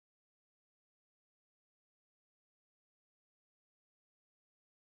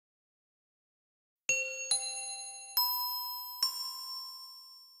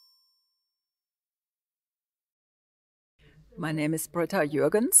My name is Britta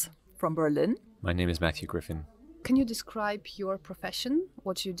Jürgens from Berlin. My name is Matthew Griffin. Can you describe your profession,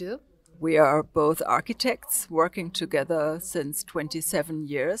 what you do? We are both architects working together since 27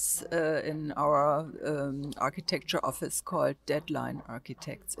 years in our architecture office called Deadline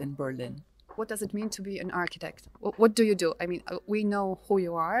Architects in Berlin. What does it mean to be an architect? What do you do? I mean, we know who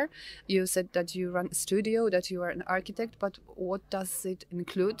you are. You said that you run a studio, that you are an architect, but what does it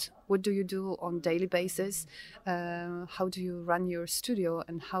include? What do you do on daily basis? How do you run your studio,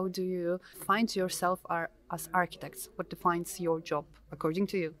 and how do you find yourself as architects? What defines your job according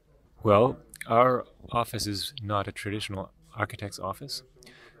to you? Well, our office is not a traditional architect's office.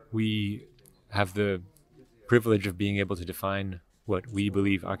 We have the privilege of being able to define what we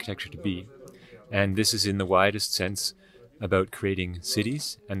believe architecture to be. And this is in the widest sense about creating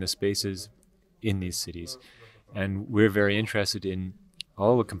cities and the spaces in these cities. And we're very interested in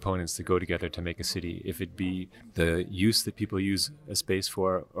all the components that go together to make a city, if it be the use that people use a space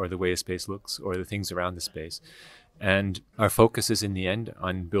for, or the way a space looks, or the things around the space. And our focus is in the end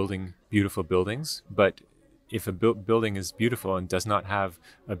on building beautiful buildings, but if a building is beautiful and does not have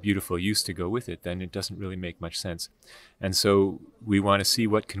a beautiful use to go with it, then it doesn't really make much sense. And so we want to see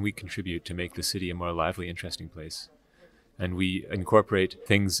what can we contribute to make the city a more lively, interesting place. And we incorporate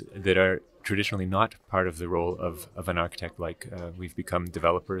things that are traditionally not part of the role of an architect, like we've become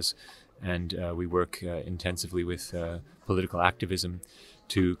developers, and we work intensively with political activism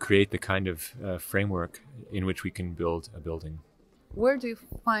to create the kind of framework in which we can build a building. Where do you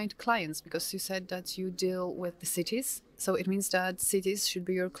find clients? Because you said that you deal with the cities, so it means that cities should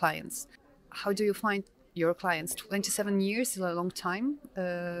be your clients. How do you find your clients? 27 years is a long time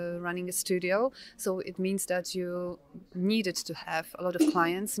running a studio, so it means that you needed to have a lot of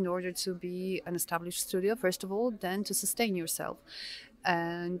clients in order to be an established studio, first of all, then to sustain yourself.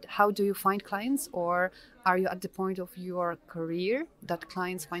 And how do you find clients, or are you at the point of your career that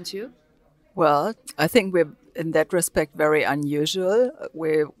clients find you? Well, I think we're in that respect very unusual.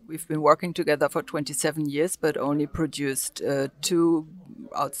 We've been working together for 27 years, but only produced two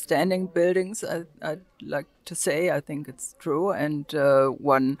outstanding buildings, I'd like to say. I think it's true. And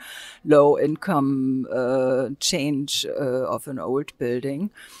one low-income change of an old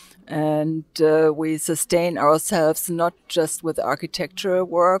building. And we sustain ourselves not just with architectural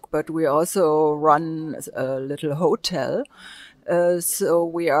work, but we also run a little hotel. So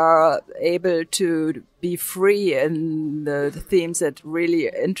we are able to be free in the themes that really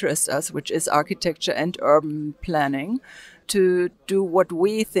interest us, which is architecture and urban planning, to do what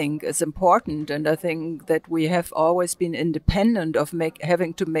we think is important. And I think that we have always been independent of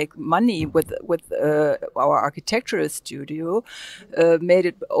having to make money with our architectural studio.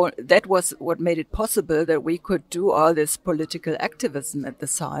 That was what made it possible that we could do all this political activism at the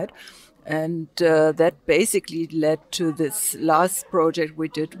side. And that basically led to this last project we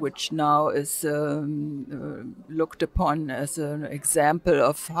did, which now is looked upon as an example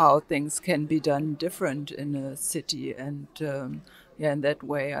of how things can be done different in a city. And in that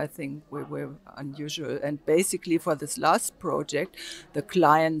way, I think we were unusual. And basically for this last project, the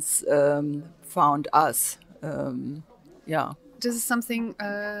clients found us. This is something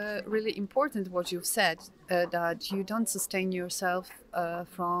really important, what you've said, that you don't sustain yourself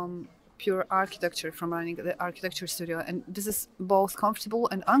from pure architecture, from running the architecture studio, and this is both comfortable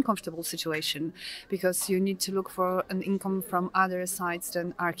and uncomfortable situation, because you need to look for an income from other sides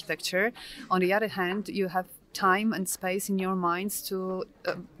than architecture. On the other hand, you have time and space in your minds to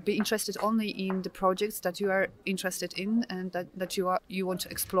be interested only in the projects that you are interested in and that you want to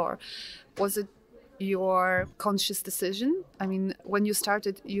explore. Was it your conscious decision? I mean, when you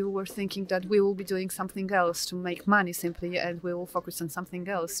started, you were thinking that we will be doing something else to make money simply, and we will focus on something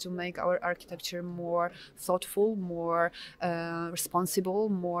else to make our architecture more thoughtful, more responsible,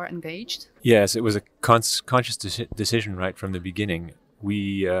 more engaged? Yes, it was a conscious decision right from the beginning.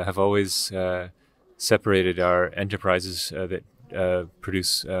 We have always separated our enterprises that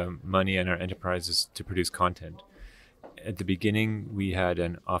produce money and our enterprises to produce content. At the beginning, we had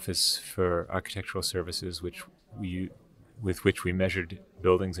an office for architectural services, with which we measured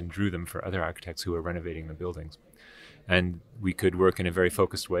buildings and drew them for other architects who were renovating the buildings. And we could work in a very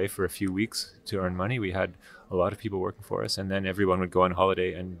focused way for a few weeks to earn money. We had a lot of people working for us, and then everyone would go on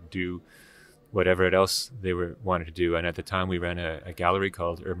holiday and do whatever else they wanted to do. And at the time, we ran a gallery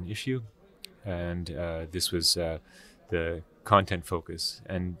called Urban Issue, and this was the content focus.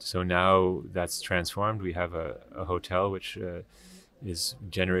 And so now that's transformed. We have a hotel which is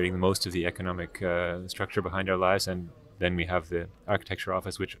generating most of the economic structure behind our lives, and then we have the architecture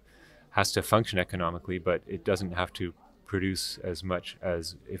office, which has to function economically, but it doesn't have to produce as much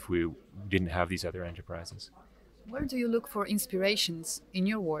as if we didn't have these other enterprises. Where do you look for inspirations in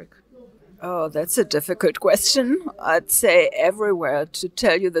your work? Oh, that's a difficult question. I'd say everywhere, to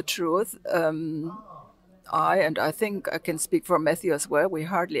tell you the truth. I think I can speak for Matthew as well, we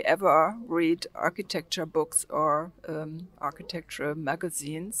hardly ever read architecture books or architecture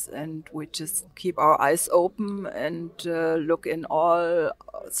magazines, and we just keep our eyes open and look in all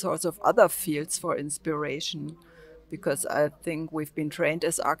sorts of other fields for inspiration. Because I think we've been trained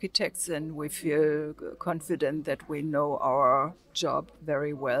as architects and we feel confident that we know our job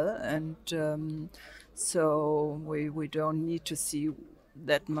very well. And so we don't need to see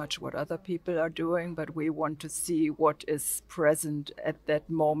that much what other people are doing, but we want to see what is present at that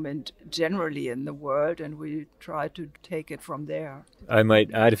moment generally in the world, and we try to take it from there. I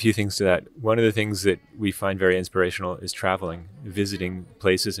might add a few things to that. One of the things that we find very inspirational is traveling, visiting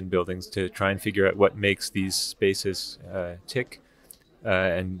places and buildings to try and figure out what makes these spaces tick.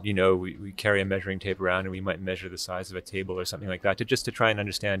 And, you know, we carry a measuring tape around and we might measure the size of a table or something like that to try and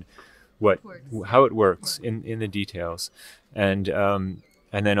understand how it works in the details.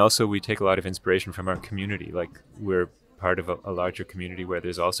 And then also we take a lot of inspiration from our community. Like, we're part of a larger community where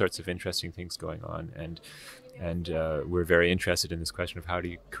there's all sorts of interesting things going on, and we're very interested in this question of how do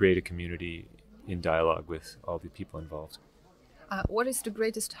you create a community in dialogue with all the people involved. What is the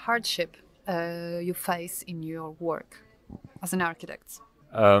greatest hardship you face in your work as an architect?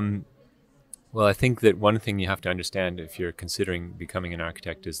 Well, I think that one thing you have to understand if you're considering becoming an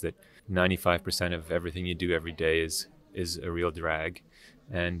architect is that 95% of everything you do every day is a real drag.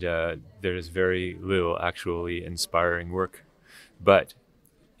 And there's very little actually inspiring work. But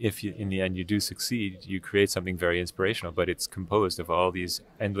if in the end you do succeed, you create something very inspirational, but it's composed of all these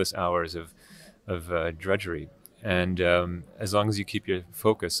endless hours of drudgery. And as long as you keep your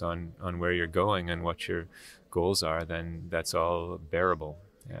focus on where you're going and what your goals are, then that's all bearable.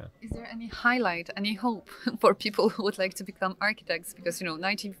 Yeah. Is there any highlight, any hope for people who would like to become architects? Because,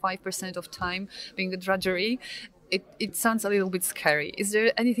 95% of time being a drudgery, it sounds a little bit scary. Is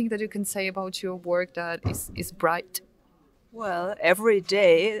there anything that you can say about your work that is bright? Well, every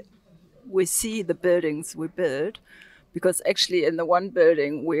day we see the buildings we build, because actually in the one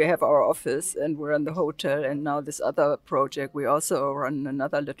building we have our office and we're in the hotel, and now this other project we also run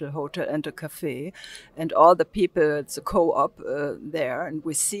another little hotel and a cafe, and all the people, it's a co-op there, and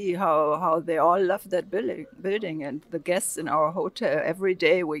we see how they all love that building, and the guests in our hotel, every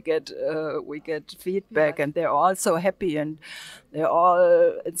day we get feedback, and they're all so happy and they're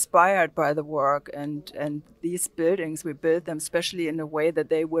all inspired by the work, and these buildings, we build them especially in a way that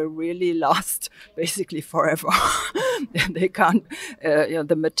they will really last basically forever. They can't,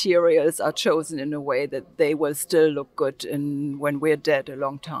 the materials are chosen in a way that they will still look good when we're dead a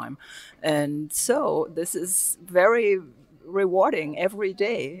long time. And so this is very rewarding every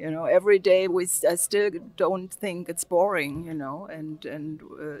day. Every day I still don't think it's boring.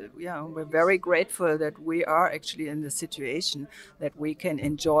 We're very grateful that we are actually in the situation that we can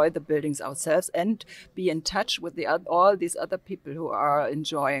enjoy the buildings ourselves and be in touch with all these other people who are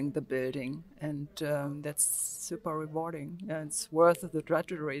enjoying the building, and that's super rewarding. It's worth the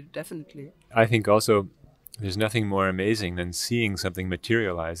drudgery, definitely. I think also there's nothing more amazing than seeing something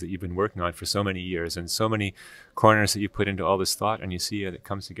materialize that you've been working on for so many years, and so many corners that you put into all this thought, and you see it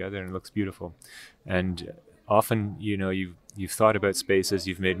comes together and it looks beautiful. And often, you've thought about spaces,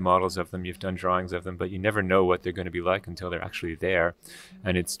 you've made models of them, you've done drawings of them, but you never know what they're going to be like until they're actually there.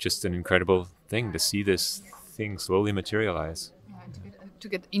 And it's just an incredible thing to see this thing slowly materialize. To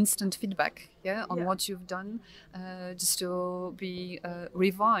get instant feedback on what you've done, just to be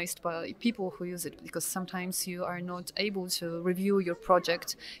revised by people who use it, because sometimes you are not able to review your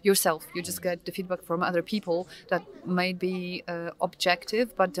project yourself. You just get the feedback from other people that may be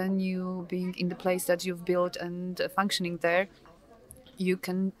objective, but then you being in the place that you've built and functioning there, you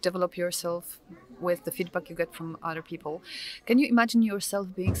can develop yourself with the feedback you get from other people. Can you imagine yourself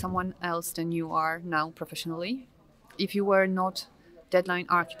being someone else than you are now professionally? If you were not deadline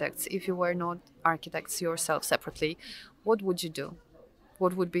architects, if you were not architects yourself separately, what would you do?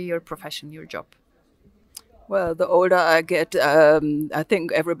 What would be your profession, your job? Well, the older I get, I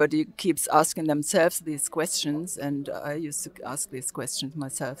think everybody keeps asking themselves these questions, and I used to ask these questions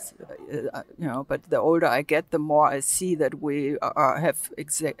myself, but the older I get, the more I see that we have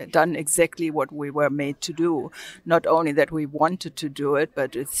done exactly what we were made to do. Not only that we wanted to do it,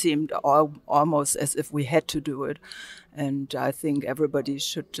 but it seemed almost as if we had to do it. And I think everybody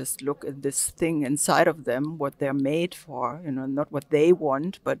should just look at this thing inside of them, what they're made for, not what they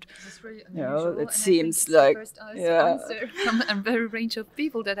want, but Really it seems like answer from a very range of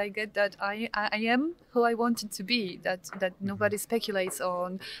people that I get, that I am who I wanted to be, that nobody speculates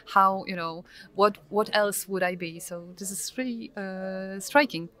on how, what else would I be. So this is really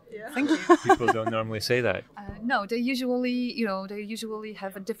striking. Yeah. Thank you. People don't normally say that. No, they usually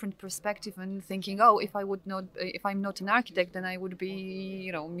have a different perspective and thinking, oh, if I'm not an architect, then I would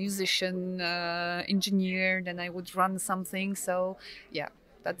be, musician, engineer, then I would run something. So, yeah,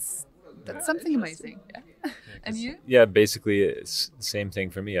 that's something amazing. Yeah. And you? Yeah, basically it's the same thing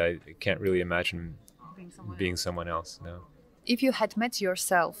for me. I can't really imagine being someone else. No. If you had met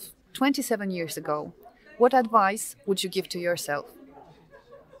yourself 27 years ago, what advice would you give to yourself?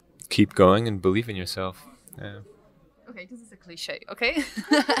 Keep going and believe in yourself. Yeah. Okay, this is a cliche, okay?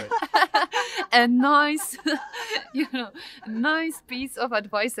 A nice, nice piece of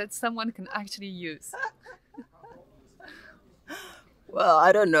advice that someone can actually use. Well,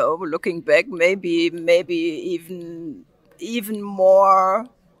 I don't know. Looking back, maybe even more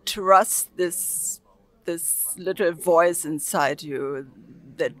trust this little voice inside you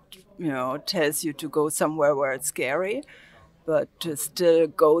that tells you to go somewhere where it's scary, but to still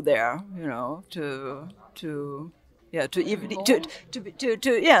go there.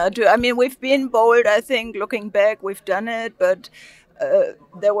 I mean, we've been bold. I think looking back, we've done it, but.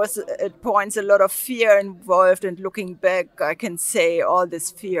 There was at points a lot of fear involved, and looking back, I can say all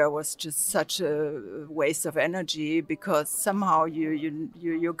this fear was just such a waste of energy, because somehow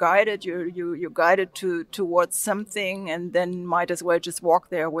you're guided, you're guided towards something, and then might as well just walk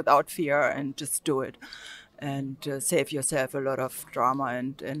there without fear and just do it, and save yourself a lot of drama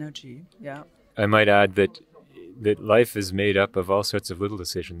and energy. Yeah. I might add that life is made up of all sorts of little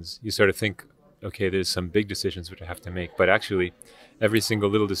decisions. You sort of think, okay, there's some big decisions which I have to make, but actually every single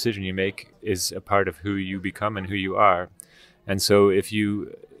little decision you make is a part of who you become and who you are. And so if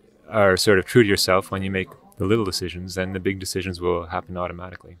you are sort of true to yourself when you make the little decisions, then the big decisions will happen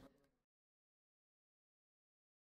automatically.